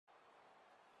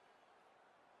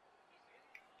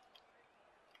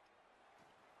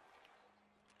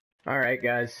All right,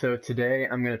 guys. So today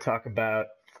I'm going to talk about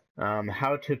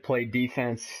how to play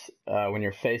defense when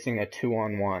you're facing a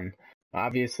 2-on-1.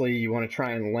 Obviously, you want to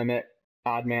try and limit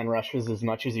odd man rushes as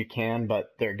much as you can,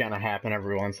 but they're going to happen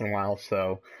every once in a while.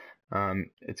 So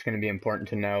it's going to be important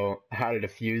to know how to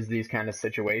diffuse these kind of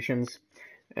situations.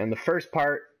 And the first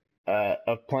part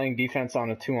of playing defense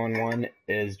on a 2-on-1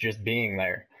 is just being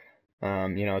there. A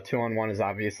 2-on-1 is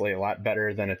obviously a lot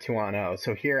better than a 2-on-0.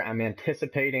 So here I'm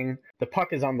anticipating the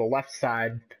puck is on the left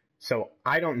side, so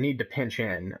I don't need to pinch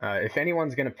in. If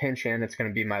anyone's going to pinch in, it's going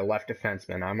to be my left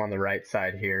defenseman. I'm on the right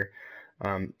side here.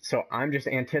 So I'm just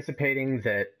anticipating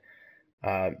that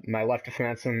my left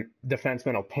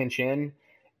defenseman will pinch in,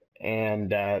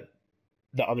 and the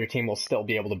other team will still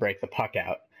be able to break the puck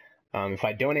out. If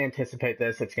I don't anticipate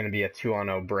this, it's going to be a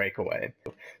 2-on-0 breakaway.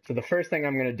 So the first thing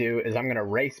I'm going to do is I'm going to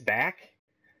race back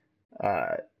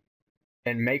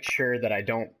and make sure that I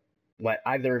don't let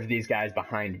either of these guys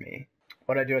behind me.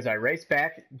 What I do is I race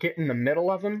back, get in the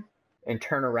middle of them, and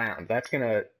turn around. That's going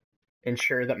to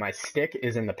ensure that my stick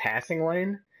is in the passing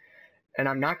lane, and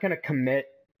I'm not going to commit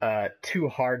too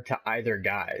hard to either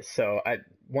guy. So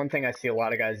one thing I see a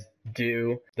lot of guys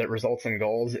do that results in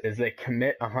goals is they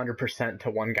commit 100%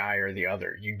 to one guy or the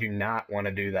other. You do not want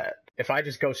to do that. If I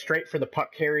just go straight for the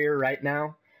puck carrier right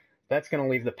now, that's going to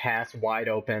leave the pass wide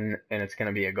open and it's going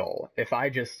to be a goal. If I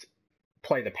just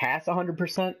play the pass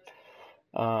 100%,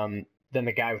 then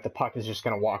the guy with the puck is just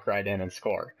going to walk right in and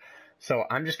score. So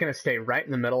I'm just going to stay right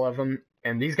in the middle of them.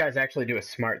 And these guys actually do a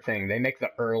smart thing. They make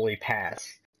the early pass.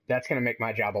 That's going to make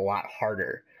my job a lot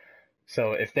harder.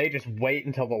 So if they just wait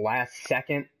until the last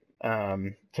second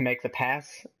to make the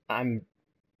pass,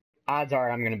 odds are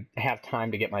I'm going to have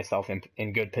time to get myself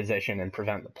in good position and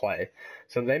prevent the play.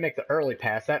 So they make the early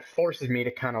pass. That forces me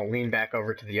to kind of lean back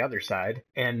over to the other side.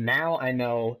 And now I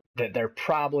know that they're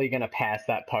probably going to pass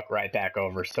that puck right back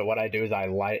over. So what I do is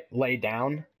I lay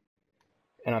down,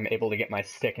 and I'm able to get my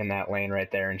stick in that lane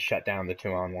right there and shut down the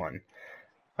 2-on-1.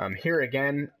 Here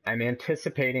again, I'm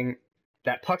anticipating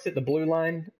that puck's at the blue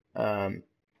line.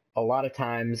 A lot of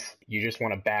times you just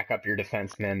want to back up your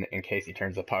defenseman in case he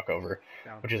turns the puck over,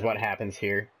 which is what happens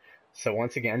here. So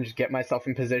once again, just get myself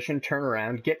in position, turn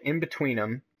around, get in between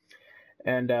them.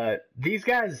 And these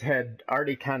guys had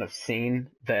already kind of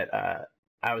seen that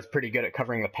I was pretty good at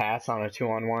covering the pass on a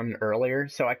 2-on-1 earlier.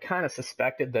 So I kind of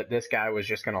suspected that this guy was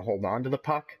just going to hold on to the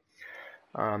puck.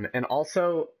 And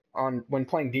also, when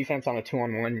playing defense on a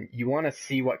 2-on-1, you want to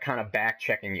see what kind of back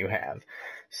checking you have.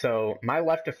 So my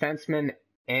left defenseman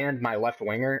and my left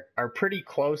winger are pretty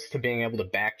close to being able to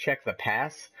back check the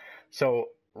pass. So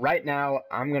right now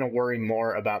I'm going to worry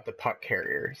more about the puck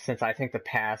carrier since I think the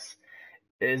pass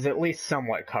is at least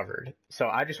somewhat covered. So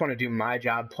I just want to do my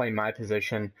job, play my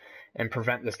position, and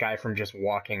prevent this guy from just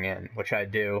walking in, which I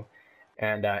do.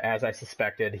 And as I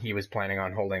suspected, he was planning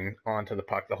on holding on to the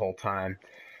puck the whole time.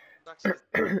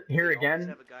 Here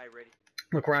again,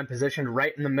 look where I'm positioned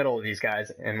right in the middle of these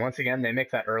guys. And once again, they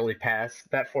make that early pass.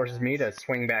 That forces me to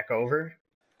swing back over.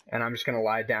 And I'm just going to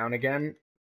lie down again.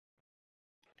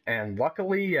 And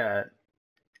luckily,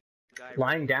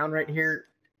 lying down right here,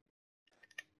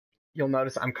 you'll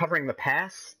notice I'm covering the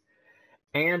pass.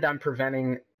 And I'm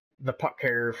preventing the puck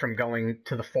carrier from going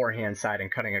to the forehand side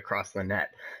and cutting across the net.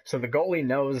 So the goalie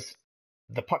knows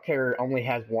the puck carrier only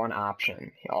has one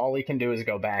option. All he can do is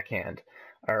go backhand,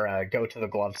 or go to the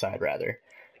glove side, rather.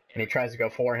 And he tries to go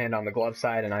forehand on the glove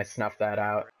side, and I snuff that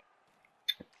out.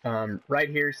 Right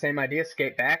here, same idea,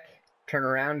 skate back, turn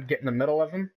around, get in the middle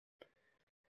of him.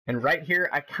 And right here,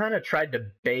 I kind of tried to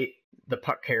bait the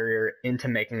puck carrier into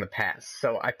making the pass.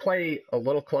 So I play a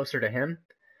little closer to him,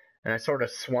 and I sort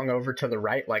of swung over to the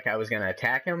right like I was going to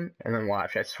attack him, and then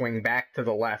watch, I swing back to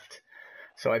the left.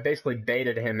 So I basically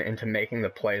baited him into making the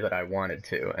play that I wanted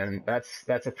to, and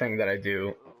that's a thing that I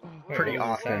do pretty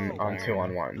often on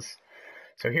 2-on-1s.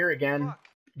 So here again,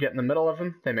 get in the middle of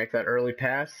them, they make that early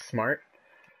pass, smart.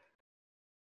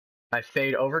 I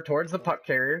fade over towards the puck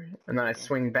carrier, and then I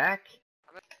swing back.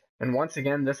 And once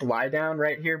again, this lie down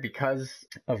right here, because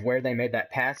of where they made that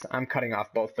pass, I'm cutting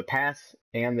off both the pass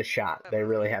and the shot. They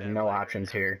really have no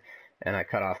options here, and I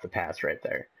cut off the pass right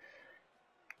there.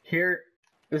 Here,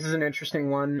 this is an interesting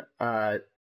one. I'm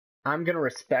going to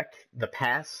respect the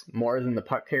pass more than the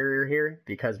puck carrier here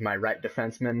because my right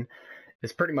defenseman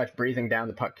is pretty much breathing down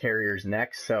the puck carrier's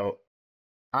neck. So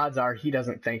odds are he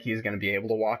doesn't think he's going to be able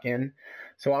to walk in.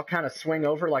 So I'll kind of swing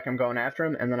over like I'm going after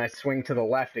him, and then I swing to the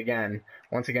left again,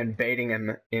 once again baiting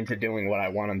him into doing what I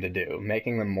want him to do,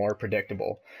 making them more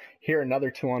predictable. Here,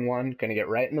 another 2-on-1, going to get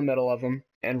right in the middle of them.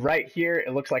 And right here,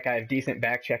 it looks like I have decent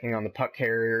back checking on the puck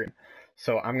carrier.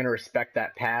 So I'm going to respect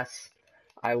that pass.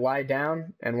 I lie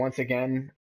down, and once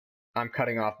again, I'm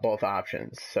cutting off both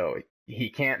options. So he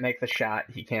can't make the shot,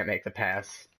 he can't make the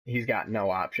pass. He's got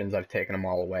no options. I've taken them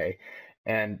all away.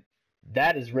 And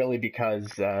that is really because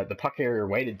the puck carrier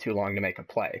waited too long to make a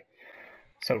play.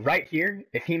 So right here,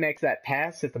 if he makes that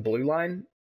pass at the blue line,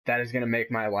 that is going to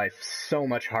make my life so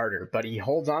much harder. But he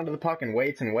holds onto the puck and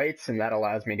waits, and that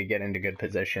allows me to get into good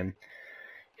position.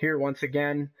 Here, once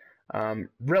again,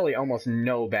 really almost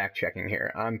no back checking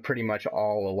here. I'm pretty much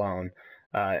all alone.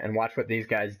 And watch what these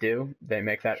guys do. They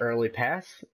make that early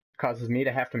pass, causes me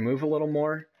to have to move a little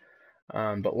more.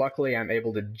 But luckily, I'm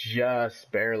able to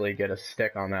just barely get a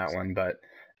stick on that one. But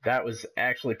that was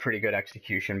actually pretty good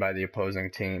execution by the opposing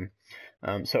team.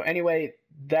 So anyway,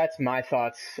 that's my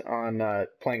thoughts on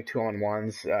playing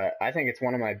 2-on-1s. I think it's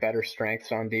one of my better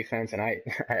strengths on defense, and I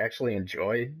actually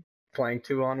enjoy playing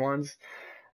 2-on-1s.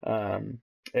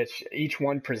 Each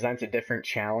one presents a different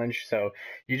challenge, so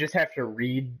you just have to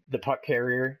read the puck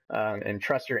carrier and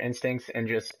trust your instincts and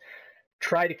just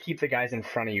try to keep the guys in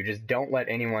front of you. Just don't let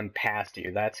anyone past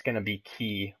you. That's going to be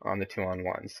key on the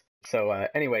 2-on-1s. So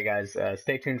anyway, guys,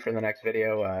 stay tuned for the next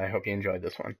video. I hope you enjoyed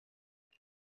this one.